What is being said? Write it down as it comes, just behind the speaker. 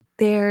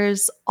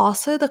there's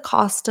also the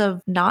cost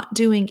of not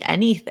doing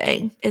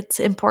anything. It's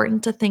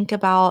important to think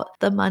about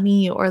the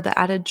money or the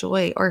added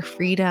joy or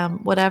freedom,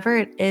 whatever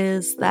it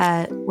is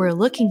that we're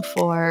looking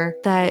for,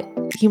 that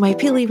you might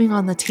be leaving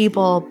on the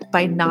table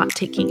by not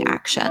taking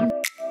action.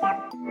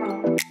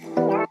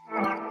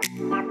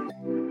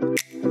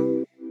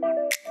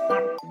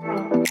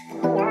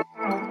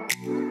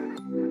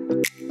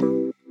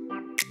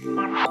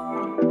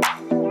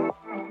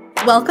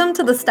 Welcome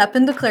to the Step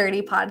into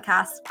Clarity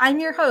podcast. I'm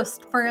your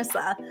host,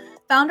 Marissa,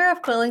 founder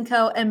of Quill &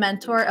 Co. and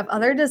mentor of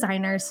other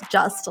designers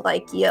just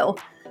like you.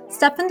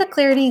 Step into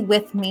clarity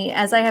with me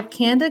as I have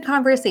candid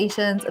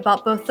conversations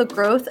about both the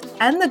growth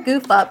and the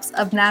goof ups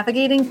of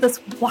navigating this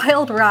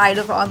wild ride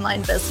of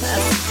online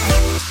business.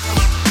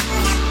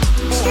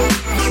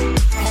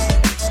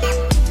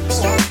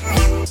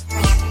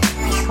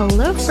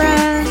 Hello,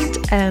 friend,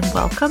 and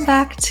welcome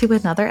back to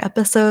another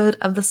episode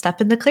of the Step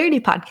into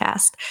Clarity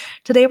podcast.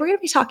 Today, we're going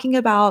to be talking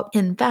about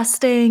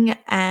investing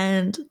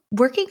and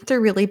working through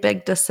really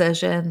big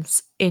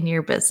decisions in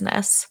your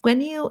business.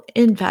 When you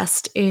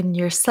invest in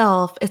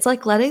yourself, it's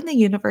like letting the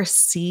universe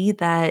see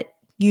that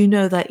you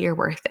know that you're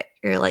worth it.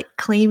 You're like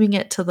claiming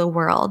it to the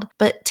world,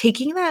 but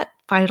taking that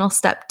final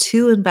step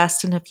to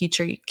invest in a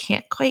future you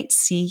can't quite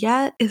see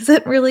yet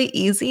isn't really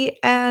easy.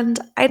 And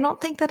I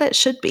don't think that it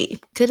should be.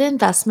 Good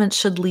investment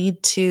should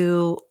lead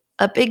to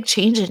a big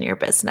change in your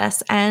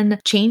business, and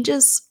change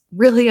is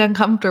really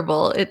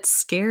uncomfortable. It's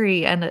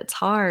scary and it's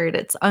hard.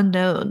 It's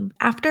unknown.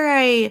 After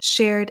I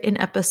shared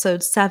in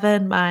episode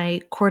 7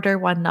 my quarter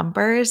 1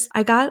 numbers,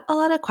 I got a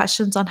lot of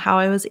questions on how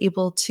I was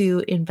able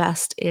to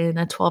invest in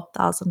a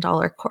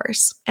 $12,000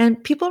 course.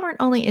 And people weren't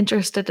only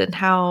interested in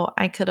how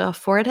I could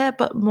afford it,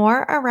 but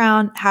more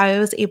around how I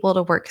was able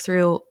to work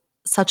through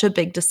such a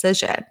big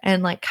decision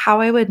and like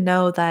how I would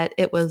know that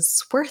it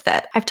was worth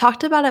it. I've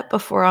talked about it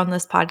before on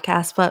this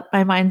podcast, but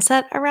my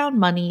mindset around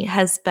money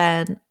has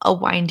been a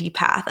windy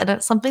path, and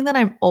it's something that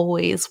I'm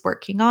always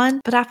working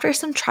on. But after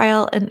some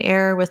trial and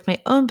error with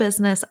my own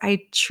business,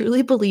 I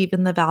truly believe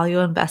in the value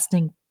of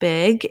investing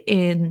big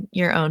in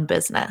your own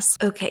business.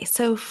 Okay,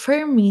 so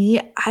for me,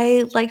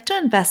 I like to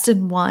invest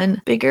in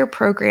one bigger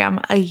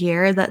program a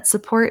year that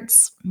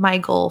supports my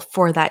goal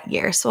for that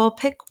year. So I'll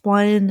pick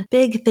one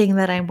big thing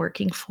that I'm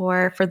working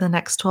for the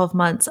next 12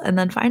 months and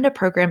then find a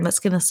program that's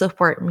going to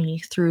support me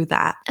through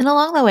that. And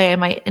along the way, I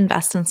might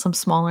invest in some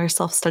smaller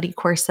self-study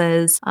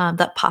courses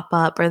that pop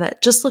up or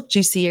that just look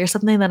juicy or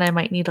something that I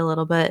might need a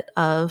little bit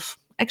of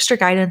extra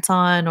guidance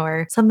on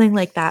or something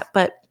like that.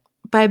 But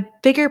by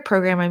bigger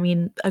program, I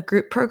mean a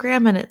group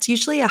program, and it's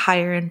usually a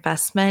higher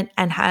investment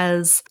and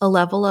has a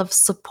level of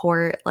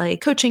support like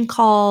coaching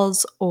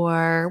calls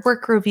or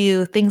work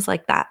review, things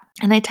like that.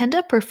 And I tend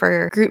to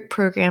prefer group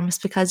programs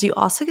because you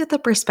also get the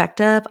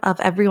perspective of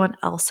everyone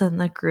else in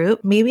the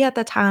group. Maybe at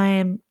the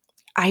time,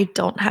 I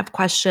don't have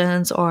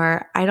questions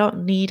or I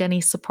don't need any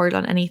support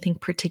on anything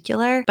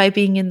particular. By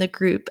being in the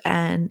group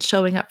and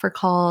showing up for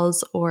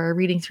calls or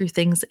reading through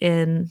things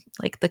in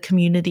like the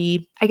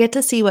community, I get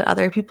to see what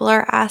other people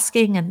are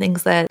asking and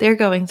things that they're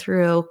going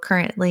through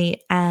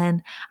currently.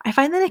 And I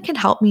find that it can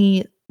help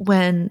me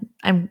when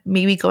I'm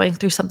maybe going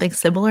through something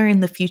similar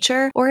in the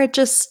future, or it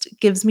just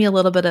gives me a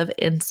little bit of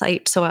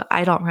insight so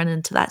I don't run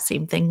into that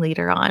same thing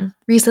later on.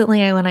 Recently,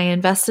 when I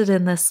invested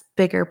in this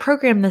bigger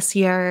program this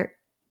year,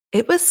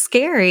 it was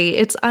scary.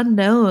 It's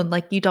unknown.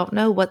 Like, you don't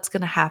know what's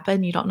going to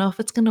happen. You don't know if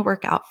it's going to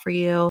work out for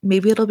you.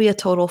 Maybe it'll be a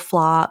total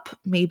flop.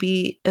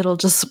 Maybe it'll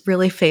just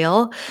really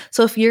fail.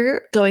 So if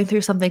you're going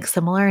through something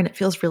similar and it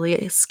feels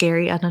really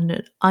scary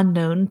and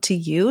unknown to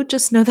you,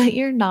 just know that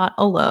you're not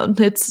alone.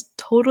 It's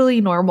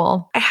totally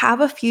normal. I have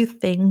a few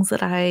things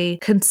that I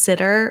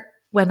consider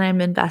when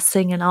I'm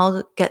investing, and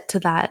I'll get to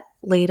that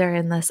later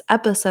in this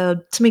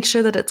episode to make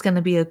sure that it's going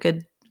to be a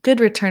good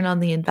return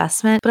on the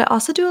investment. But I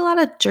also do a lot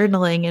of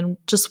journaling and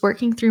just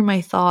working through my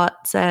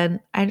thoughts. And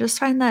I just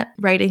find that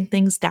writing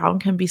things down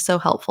can be so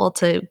helpful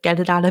to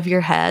get it out of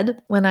your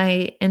head. When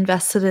I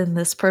invested in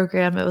this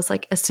program, it was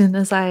like as soon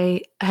as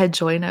I had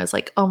joined, I was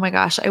like, oh my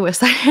gosh, I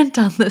wish I had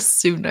done this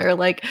sooner.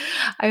 Like,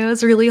 I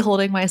was really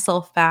holding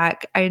myself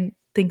back. I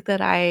think that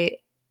I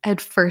had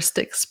first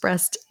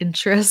expressed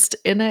interest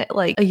in it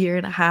like a year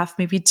and a half,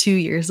 maybe 2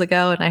 years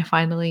ago, and I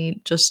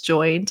finally just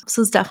joined.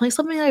 So it's definitely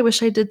something I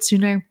wish I did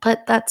sooner,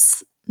 but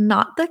that's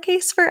not the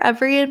case for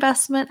every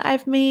investment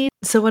I've made.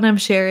 So when I'm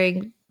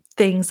sharing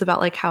things about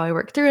like how I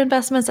work through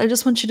investments, I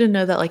just want you to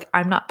know that like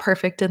I'm not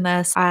perfect in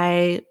this.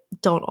 I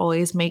don't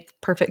always make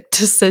perfect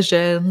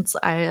decisions.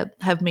 I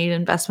have made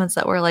investments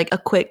that were like a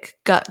quick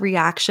gut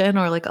reaction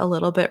or like a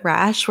little bit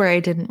rash where I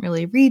didn't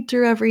really read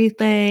through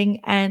everything.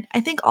 And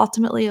I think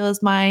ultimately it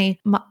was my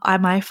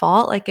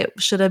fault. Like, it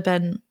should have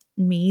been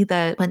me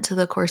that went to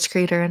the course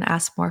creator and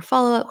asked more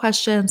follow-up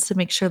questions to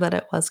make sure that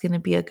it was going to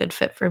be a good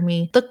fit for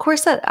me. The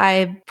course that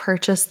I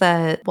purchased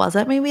that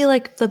wasn't maybe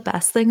like the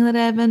best thing that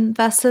I've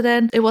invested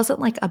in, it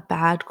wasn't like a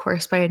bad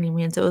course by any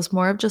means. It was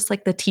more of just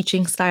like the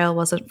teaching style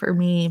wasn't for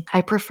me.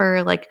 I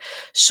prefer like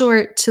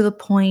short to the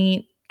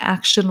point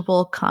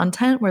actionable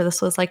content, where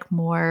this was like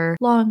more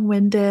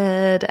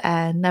long-winded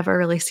and never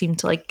really seemed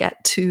to like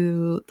get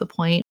to the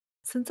point.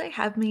 Since I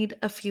have made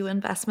a few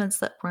investments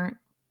that weren't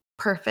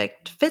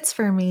perfect fits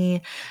for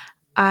me,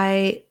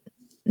 I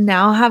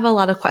now have a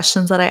lot of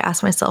questions that I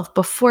ask myself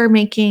before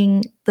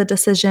making the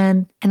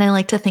decision. And I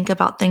like to think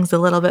about things a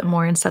little bit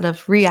more instead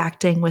of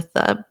reacting with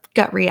the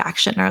gut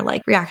reaction or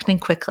like reacting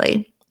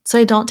quickly. So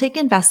I don't take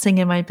investing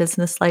in my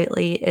business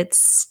lightly. It's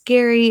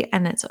scary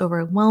and it's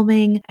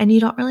overwhelming, and you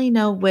don't really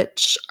know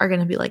which are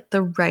going to be like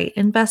the right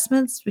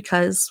investments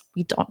because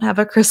we don't have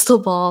a crystal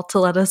ball to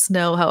let us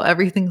know how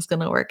everything's going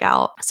to work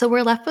out. So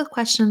we're left with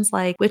questions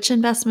like, which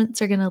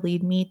investments are going to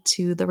lead me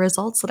to the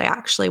results that I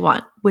actually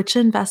want? Which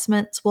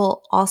investments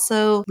will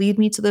also lead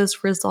me to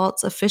those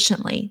results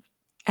efficiently?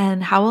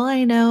 And how will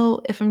I know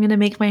if I'm going to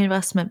make my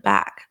investment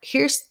back?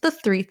 Here's the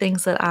three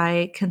things that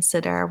I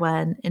consider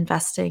when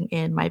investing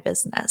in my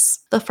business.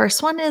 The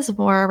first one is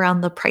more around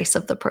the price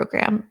of the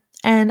program.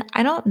 And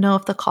I don't know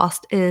if the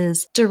cost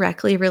is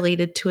directly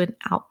related to an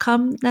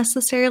outcome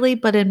necessarily,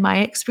 but in my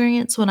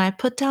experience, when I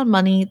put down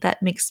money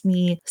that makes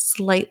me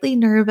slightly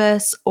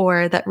nervous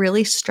or that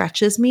really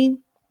stretches me,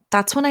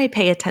 that's when I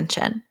pay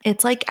attention.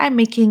 It's like I'm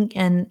making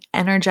an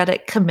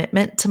energetic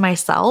commitment to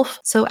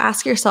myself. So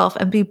ask yourself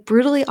and be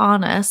brutally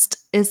honest,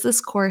 is this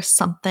course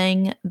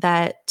something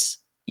that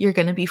you're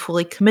going to be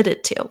fully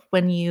committed to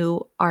when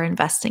you are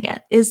investing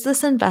it? Is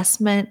this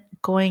investment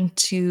going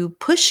to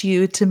push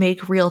you to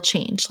make real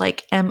change?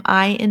 Like, am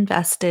I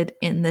invested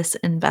in this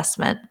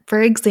investment?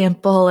 For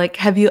example, like,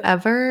 have you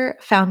ever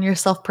found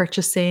yourself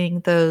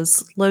purchasing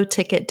those low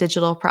ticket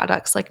digital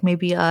products, like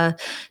maybe a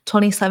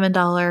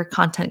 $27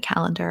 content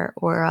calendar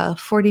or a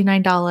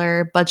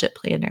 $49 budget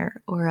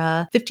planner or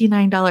a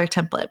 $59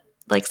 template?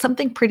 Like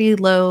something pretty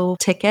low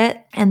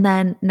ticket, and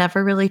then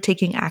never really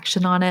taking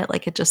action on it.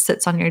 Like it just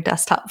sits on your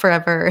desktop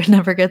forever and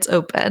never gets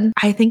open.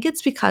 I think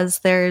it's because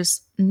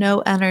there's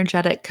no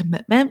energetic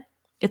commitment.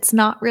 It's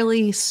not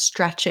really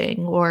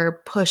stretching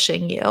or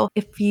pushing you.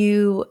 If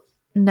you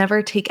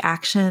never take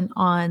action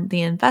on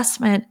the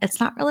investment, it's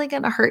not really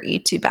going to hurt you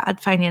too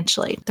bad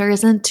financially. There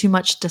isn't too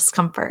much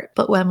discomfort.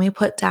 But when we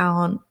put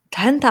down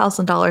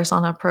 $10,000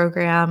 on a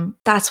program,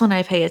 that's when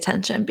I pay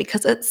attention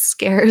because it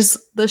scares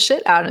the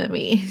shit out of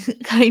me.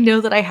 I know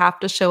that I have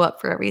to show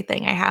up for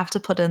everything. I have to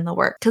put in the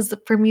work because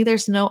for me,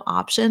 there's no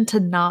option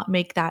to not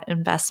make that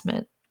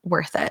investment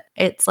worth it.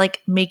 It's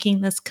like making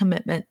this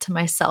commitment to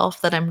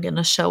myself that I'm going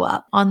to show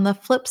up. On the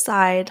flip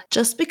side,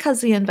 just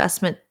because the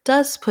investment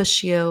does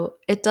push you,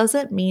 it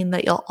doesn't mean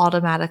that you'll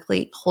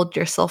automatically hold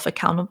yourself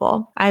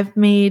accountable. I've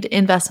made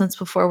investments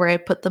before where I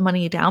put the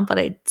money down, but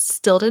I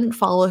still didn't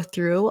follow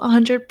through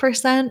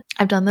 100%.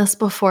 I've done this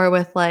before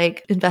with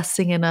like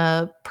investing in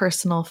a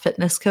personal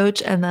fitness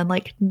coach and then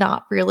like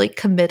not really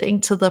committing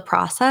to the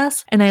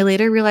process. And I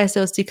later realized it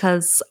was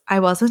because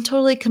I wasn't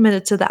totally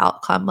committed to the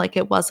outcome. Like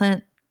it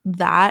wasn't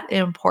that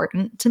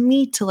important to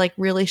me to like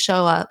really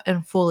show up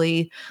and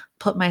fully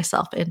put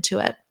myself into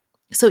it.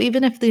 So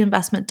even if the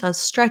investment does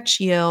stretch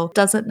you,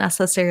 doesn't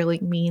necessarily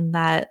mean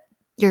that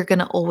you're going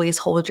to always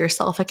hold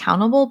yourself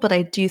accountable. But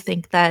I do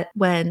think that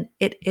when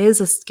it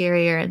is a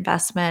scarier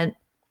investment,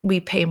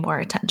 we pay more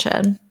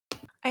attention.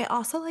 I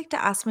also like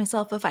to ask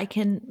myself if I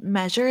can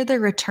measure the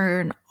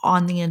return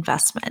on the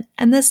investment.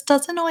 And this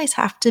doesn't always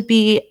have to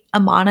be a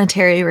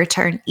monetary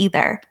return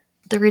either.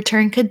 The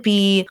return could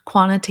be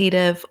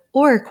quantitative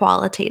or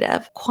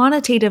qualitative.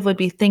 Quantitative would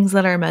be things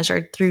that are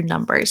measured through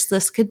numbers.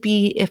 This could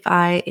be if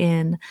I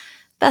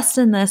invest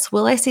in this,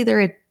 will I see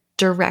the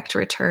direct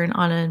return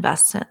on an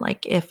investment?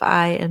 Like if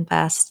I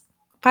invest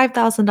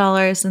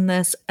 $5,000 in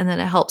this and then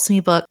it helps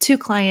me book two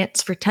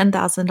clients for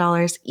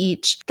 $10,000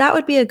 each, that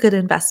would be a good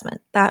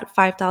investment. That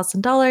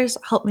 $5,000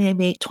 helped me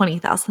make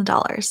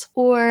 $20,000.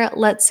 Or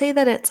let's say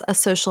that it's a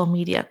social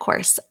media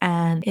course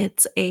and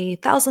it's a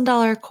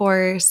 $1,000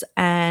 course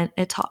and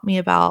it taught me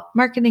about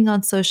marketing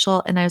on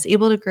social and I was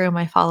able to grow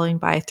my following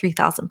by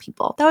 3,000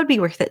 people. That would be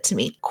worth it to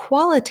me.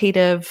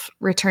 Qualitative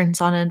returns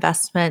on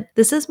investment.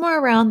 This is more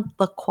around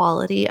the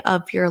quality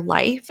of your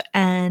life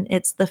and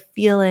it's the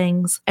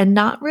feelings and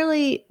not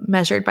really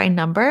measured by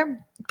number,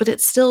 but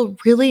it's still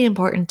really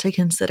important to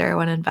consider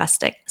when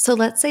investing. So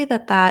let's say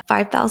that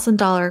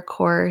 $5,000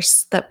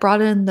 course that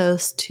brought in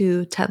those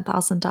two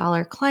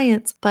 $10,000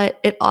 clients, but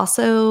it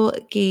also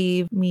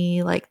gave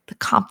me like the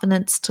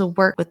confidence to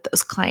work with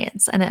those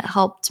clients and it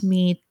helped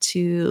me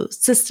to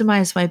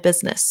systemize my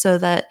business so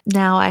that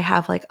now I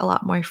have like a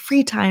lot more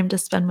free time to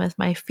spend with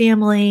my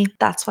family.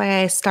 That's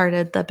why I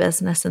started the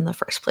business in the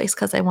first place,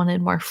 because I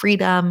wanted more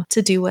freedom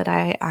to do what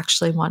I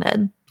actually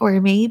wanted. Or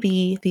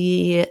maybe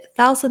the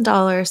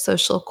 $1,000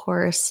 social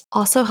course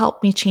also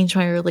helped me change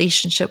my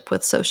relationship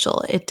with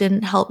social. It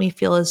didn't help me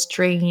feel as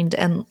drained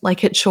and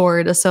like a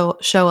chore to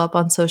show up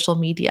on social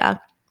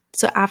media.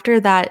 So after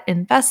that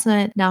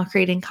investment, now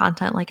creating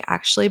content like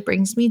actually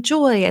brings me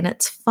joy and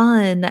it's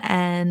fun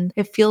and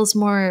it feels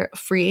more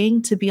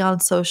freeing to be on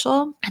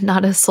social and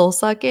not as soul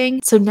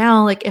sucking. So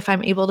now like if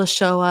I'm able to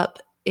show up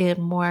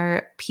in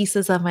more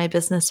pieces of my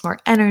business more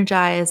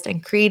energized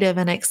and creative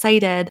and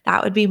excited,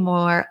 that would be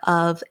more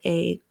of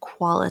a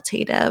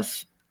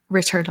qualitative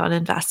return on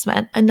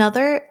investment.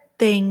 Another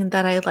thing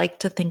that I like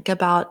to think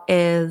about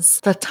is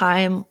the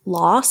time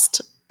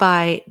lost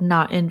by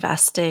not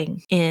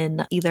investing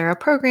in either a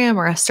program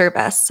or a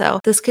service. So,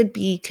 this could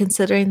be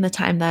considering the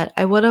time that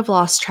I would have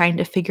lost trying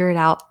to figure it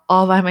out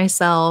all by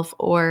myself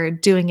or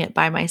doing it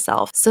by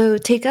myself. So,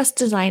 take us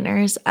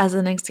designers as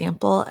an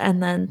example,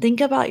 and then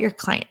think about your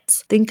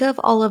clients. Think of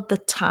all of the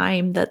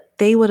time that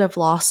they would have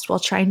lost while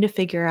trying to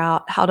figure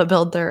out how to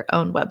build their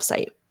own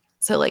website.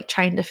 So, like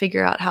trying to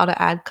figure out how to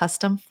add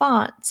custom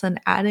fonts and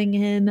adding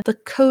in the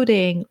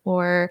coding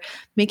or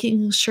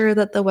making sure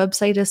that the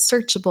website is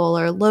searchable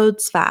or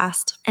loads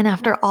fast. And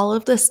after all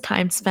of this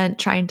time spent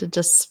trying to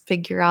just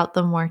figure out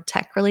the more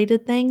tech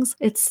related things,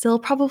 it still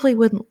probably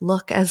wouldn't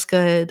look as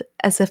good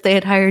as if they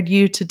had hired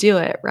you to do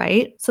it,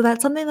 right? So,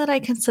 that's something that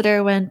I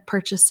consider when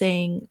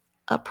purchasing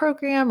a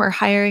program or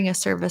hiring a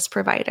service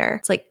provider.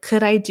 It's like,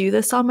 could I do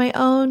this on my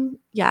own?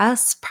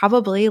 Yes,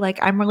 probably. Like,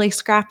 I'm really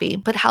scrappy,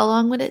 but how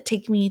long would it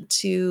take me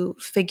to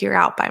figure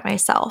out by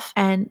myself?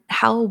 And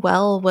how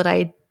well would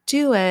I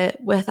do it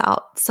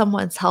without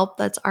someone's help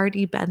that's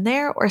already been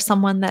there or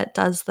someone that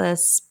does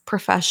this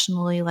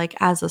professionally, like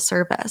as a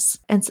service?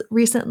 And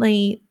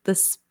recently,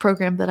 this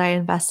program that I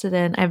invested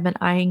in, I've been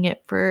eyeing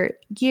it for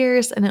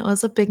years and it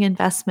was a big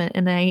investment.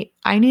 And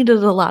I needed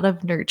a lot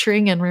of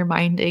nurturing and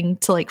reminding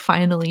to like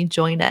finally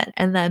join it.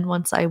 And then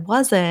once I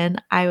was in,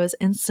 I was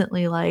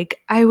instantly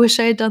like, I wish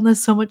I had done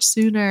this so much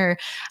sooner.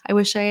 I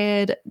wish I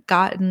had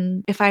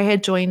gotten, if I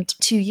had joined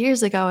 2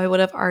 years ago, I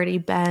would have already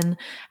been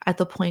at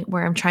the point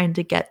where I'm trying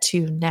to get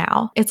to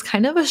now. It's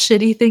kind of a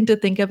shitty thing to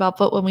think about,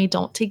 but when we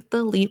don't take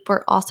the leap,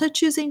 we're also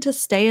choosing to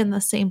stay in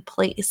the same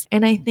place.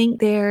 And I think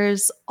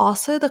there's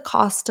also the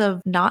cost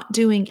of not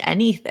doing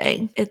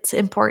anything. It's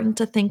important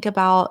to think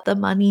about the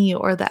money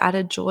or the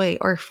added joy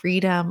or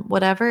freedom,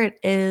 whatever it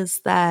is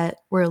that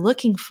we're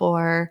looking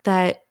for,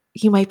 that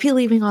you might be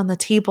leaving on the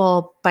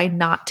table by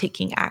not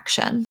taking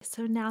action.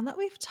 So now that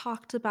we've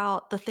talked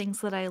about the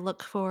things that I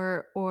look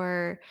for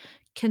or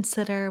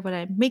consider when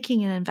I'm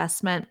making an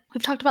investment,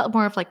 we've talked about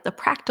more of like the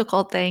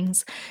practical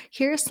things.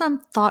 Here's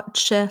some thought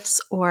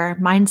shifts or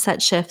mindset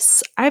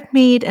shifts I've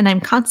made and I'm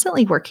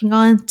constantly working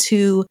on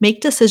to make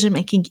decision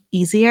making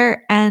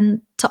easier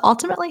and to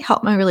ultimately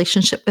help my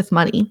relationship with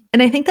money.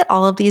 And I think that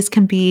all of these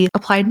can be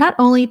applied not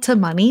only to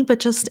money, but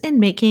just in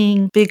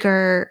making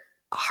bigger,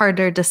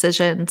 harder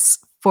decisions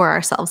for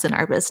ourselves in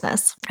our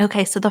business.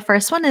 Okay, so the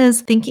first one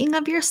is thinking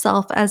of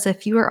yourself as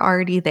if you were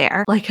already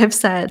there. Like I've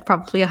said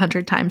probably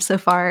 100 times so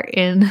far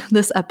in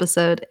this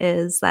episode,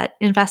 is that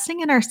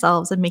investing in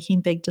ourselves and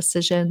making big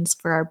decisions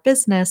for our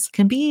business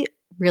can be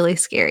really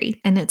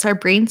scary. And it's our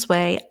brain's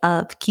way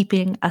of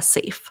keeping us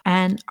safe.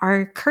 And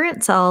our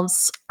current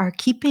selves are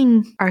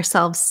keeping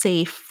ourselves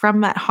safe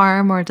from that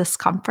harm or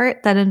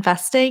discomfort that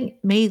investing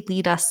may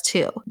lead us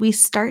to. We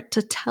start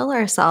to tell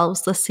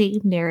ourselves the same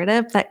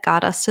narrative that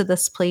got us to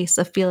this place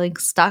of feeling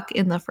stuck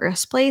in the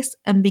first place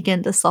and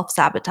begin to self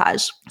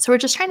sabotage. So we're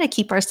just trying to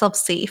keep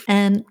ourselves safe.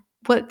 And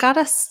what got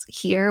us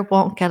here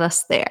won't get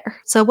us there.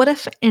 So, what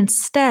if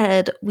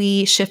instead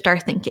we shift our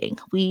thinking?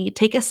 We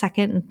take a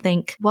second and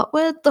think, what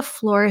would the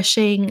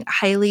flourishing,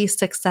 highly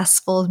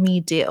successful me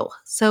do?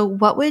 So,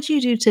 what would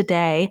you do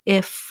today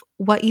if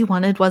what you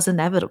wanted was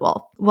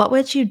inevitable? What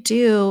would you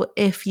do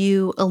if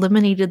you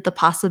eliminated the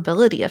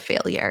possibility of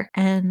failure?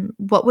 And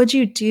what would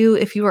you do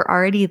if you were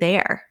already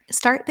there?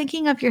 Start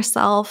thinking of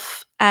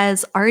yourself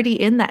as already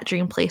in that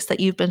dream place that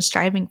you've been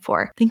striving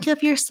for. Think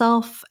of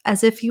yourself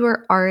as if you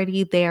were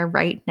already there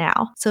right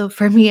now. So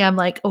for me, I'm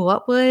like,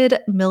 what would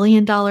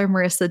 $1,000,000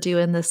 Marissa do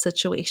in this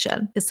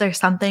situation? Is there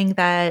something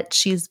that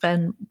she's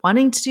been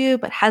wanting to do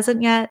but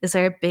hasn't yet? Is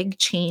there a big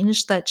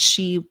change that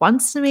she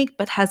wants to make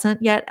but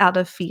hasn't yet out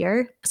of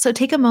fear? So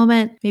take a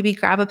moment, maybe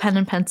grab a pen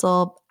and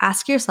pencil,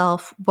 ask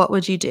yourself, what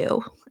would you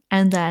do?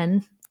 And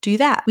then do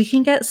that. We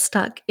can get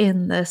stuck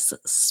in this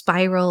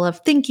spiral of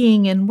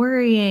thinking and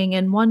worrying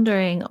and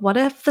wondering, what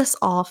if this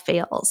all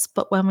fails?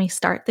 But when we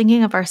start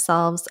thinking of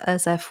ourselves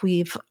as if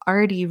we've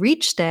already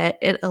reached it,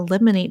 it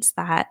eliminates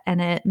that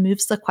and it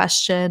moves the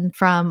question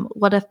from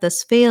what if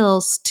this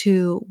fails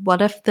to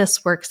what if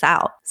this works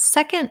out?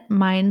 Second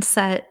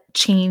mindset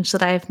change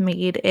that I've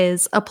made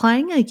is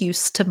applying a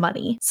use to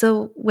money.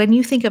 So, when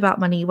you think about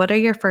money, what are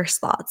your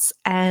first thoughts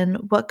and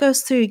what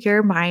goes through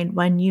your mind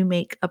when you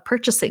make a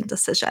purchasing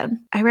decision?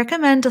 I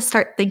recommend to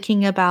start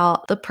thinking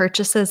about the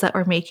purchases that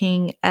we're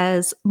making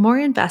as more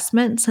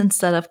investments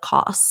instead of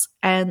costs.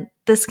 And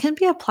this can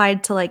be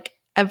applied to like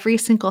every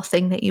single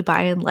thing that you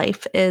buy in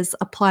life is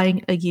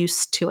applying a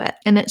use to it.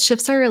 And it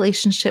shifts our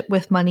relationship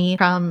with money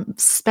from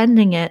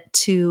spending it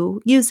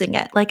to using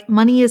it. Like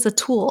money is a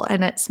tool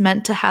and it's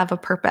meant to have a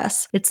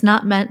purpose. It's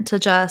not meant to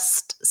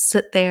just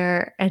sit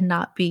there and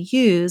not be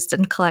used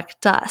and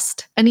collect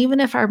dust. And even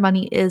if our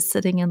money is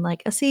sitting in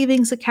like a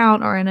savings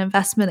account or an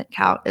investment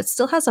account, it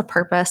still has a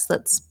purpose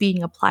that's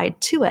being applied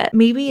to it.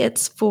 Maybe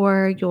it's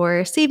for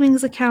your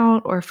savings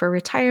account or for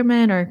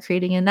retirement or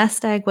creating a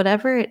nest egg,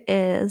 whatever it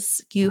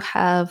is, you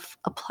have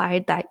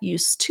applied that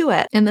use to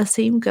it. And the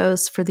same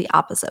goes for the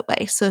opposite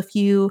way. So if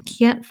you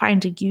can't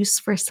find a use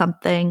for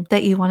something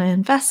that you want to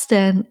invest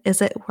in,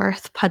 is it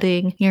worth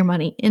putting your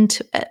money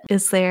into it?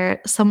 Is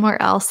there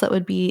somewhere else that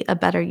would be a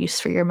better use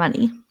for your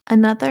money?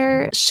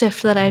 Another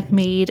shift that I've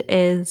made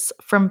is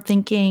from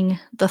thinking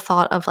the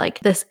thought of like,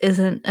 this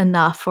isn't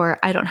enough, or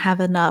I don't have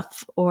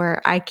enough,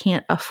 or I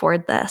can't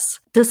afford this.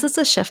 This is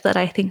a shift that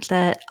I think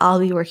that I'll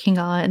be working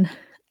on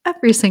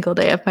every single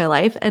day of my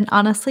life. And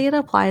honestly, it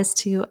applies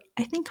to,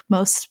 I think,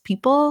 most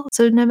people.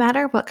 So no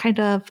matter what kind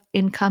of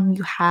income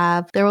you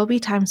have, there will be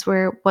times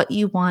where what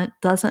you want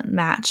doesn't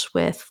match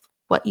with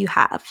what you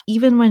have.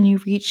 Even when you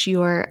reach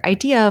your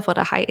idea of what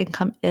a high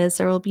income is,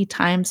 there will be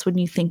times when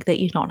you think that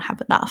you don't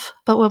have enough.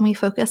 But when we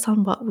focus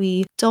on what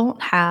we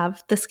don't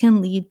have, this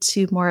can lead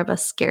to more of a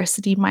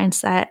scarcity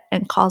mindset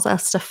and cause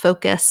us to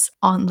focus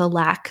on the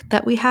lack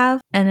that we have.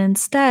 And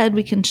instead,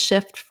 we can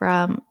shift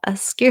from a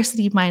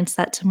scarcity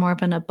mindset to more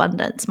of an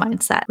abundance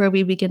mindset, where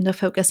we begin to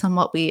focus on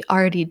what we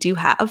already do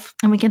have.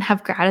 And we can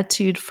have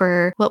gratitude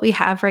for what we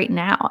have right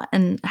now.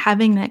 And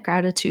having that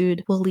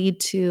gratitude will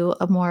lead to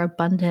a more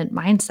abundant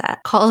mindset.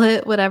 Call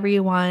it whatever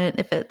you want.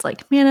 If it's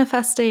like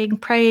manifesting,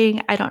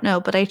 praying, I don't know.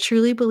 But I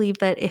truly believe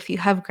that if you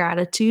have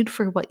gratitude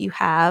for what you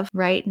have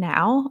right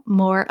now,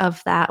 more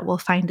of that will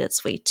find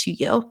its way to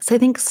you. So I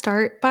think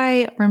start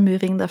by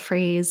removing the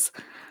phrase,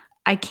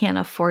 I can't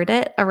afford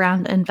it,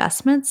 around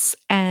investments.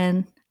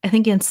 And I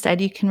think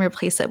instead you can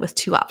replace it with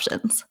two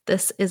options.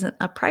 This isn't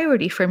a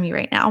priority for me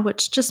right now,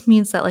 which just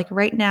means that like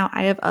right now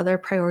I have other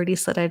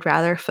priorities that I'd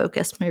rather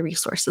focus my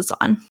resources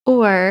on.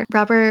 Or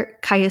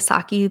Robert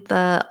Kiyosaki,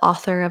 the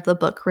author of the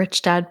book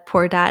Rich Dad,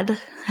 Poor Dad,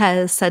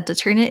 has said to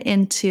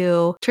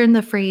turn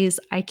the phrase,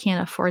 I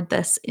can't afford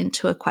this,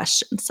 into a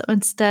question. So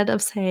instead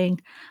of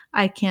saying,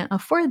 I can't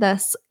afford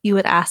this, you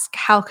would ask,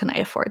 how can I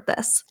afford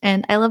this?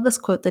 And I love this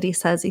quote that he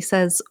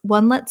says,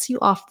 one lets you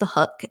off the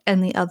hook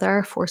and the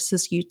other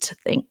forces you to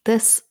think.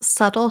 This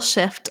subtle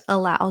shift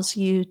allows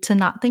you to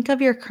not think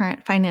of your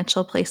current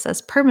financial place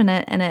as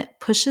permanent, and it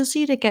pushes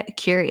you to get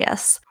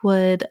curious.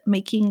 Would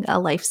making a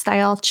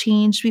lifestyle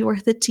change be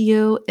worth it to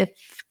you? If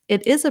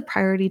it is a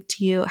priority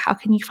to you, how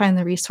can you find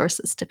the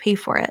resources to pay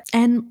for it?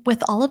 And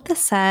with all of this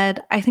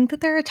said, I think that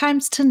there are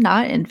times to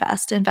not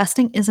invest.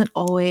 Investing isn't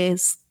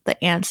always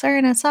the answer,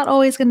 and it's not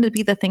always going to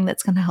be the thing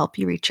that's going to help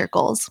you reach your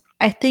goals.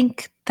 I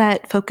think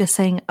that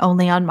focusing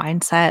only on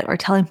mindset, or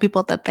telling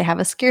people that they have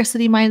a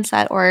scarcity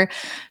mindset, or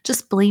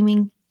just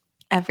blaming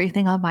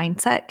everything on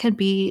mindset, can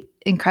be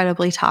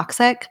incredibly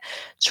toxic.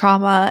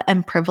 Trauma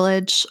and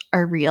privilege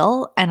are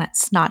real, and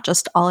it's not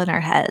just all in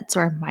our heads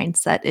or a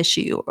mindset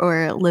issue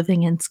or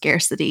living in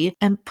scarcity.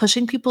 And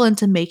pushing people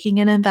into making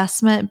an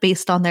investment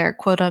based on their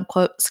quote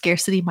unquote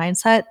scarcity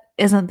mindset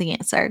isn't the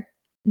answer.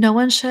 No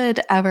one should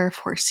ever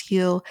force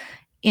you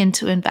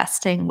into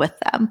investing with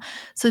them.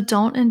 So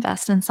don't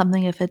invest in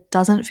something if it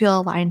doesn't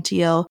feel aligned to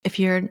you, if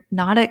you're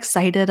not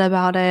excited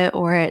about it,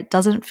 or it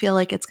doesn't feel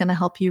like it's going to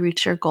help you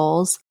reach your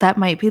goals. That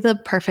might be the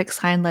perfect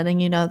sign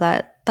letting you know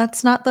that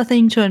that's not the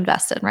thing to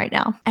invest in right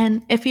now.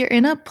 And if you're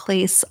in a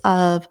place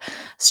of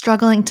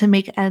struggling to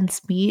make ends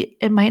meet,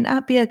 it might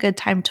not be a good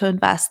time to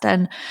invest.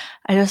 And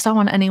I just don't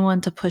want anyone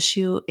to push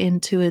you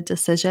into a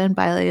decision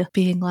by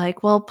being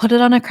like, well, put it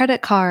on a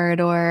credit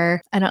card,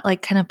 or I don't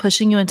like kind of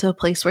pushing you into a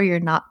place where you're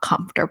not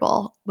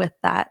comfortable with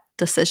that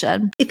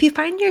decision. If you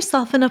find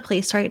yourself in a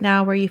place right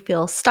now where you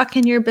feel stuck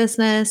in your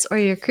business, or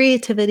your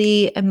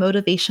creativity and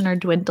motivation are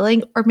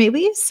dwindling, or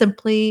maybe you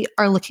simply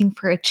are looking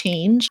for a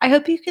change, I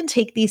hope you can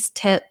take these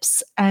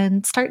tips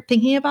and start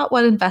thinking about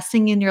what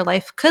investing in your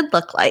life could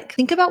look like.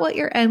 Think about what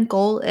your end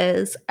goal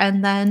is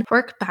and then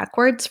work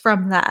backwards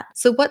from that.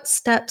 So what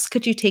steps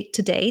could you take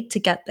today to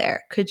get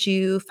there? Could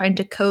you find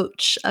a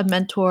coach, a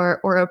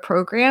mentor, or a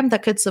program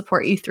that could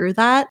support you through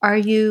that? Are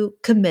you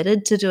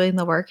committed to doing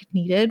the work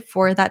needed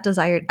for that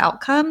desired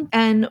outcome?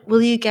 And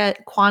will you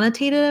get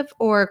quantitative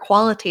or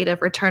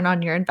qualitative return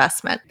on your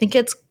investment? I think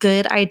it's a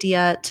good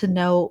idea to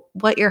know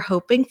what you're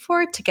hoping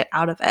for to get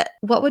out of it.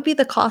 What would be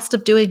the cost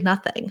of doing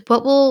nothing?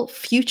 What will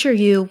future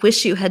you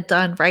wish you had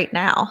done right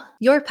now?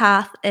 Your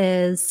path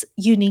is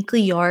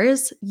uniquely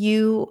yours.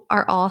 You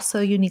are also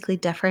uniquely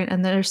different,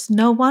 and there's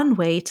no one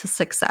way to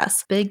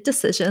success. Big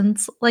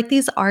decisions like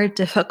these are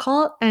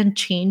difficult, and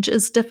change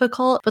is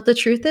difficult. But the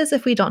truth is,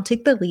 if we don't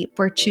take the leap,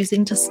 we're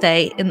choosing to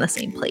stay in the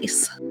same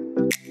place.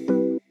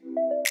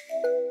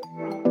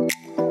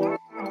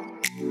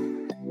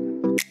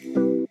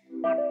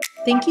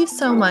 Thank you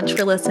so much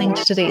for listening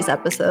to today's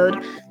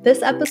episode.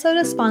 This episode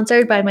is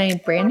sponsored by my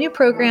brand new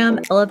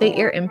program, Elevate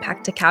Your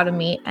Impact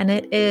Academy, and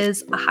it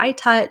is a high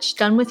touch,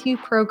 done with you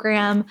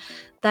program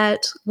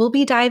that will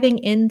be diving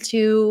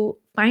into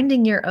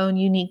finding your own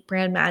unique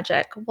brand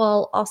magic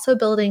while also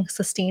building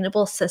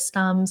sustainable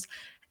systems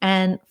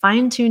and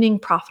fine tuning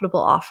profitable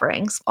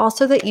offerings,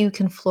 also that you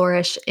can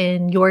flourish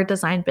in your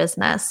design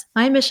business.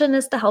 My mission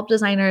is to help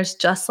designers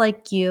just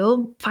like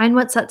you find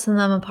what sets them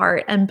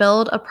apart and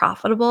build a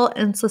profitable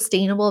and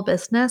sustainable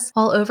business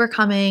while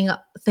overcoming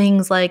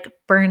things like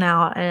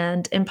burnout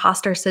and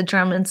imposter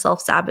syndrome and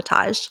self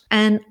sabotage.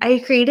 And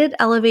I created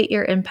Elevate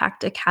Your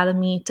Impact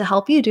Academy to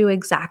help you do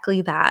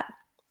exactly that.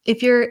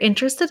 If you're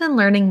interested in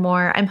learning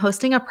more, I'm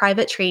hosting a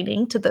private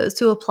training to those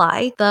who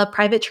apply. The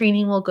private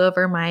training will go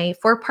over my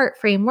 4-part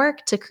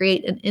framework to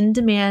create an in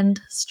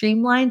demand,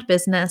 streamlined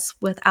business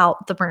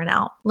without the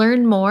burnout.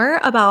 Learn more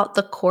about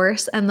the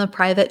course and the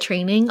private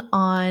training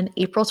on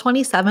April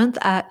 27th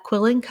at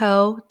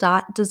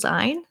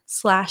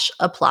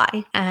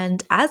quillandco.design/apply.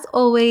 And as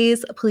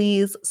always,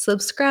 please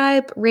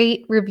subscribe,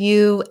 rate,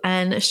 review,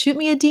 and shoot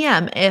me a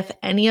DM if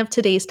any of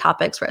today's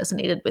topics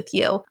resonated with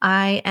you.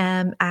 I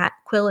am at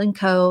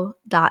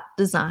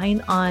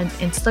quillandco.design on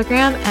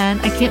Instagram, and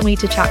I can't wait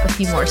to chat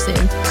with you more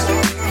soon.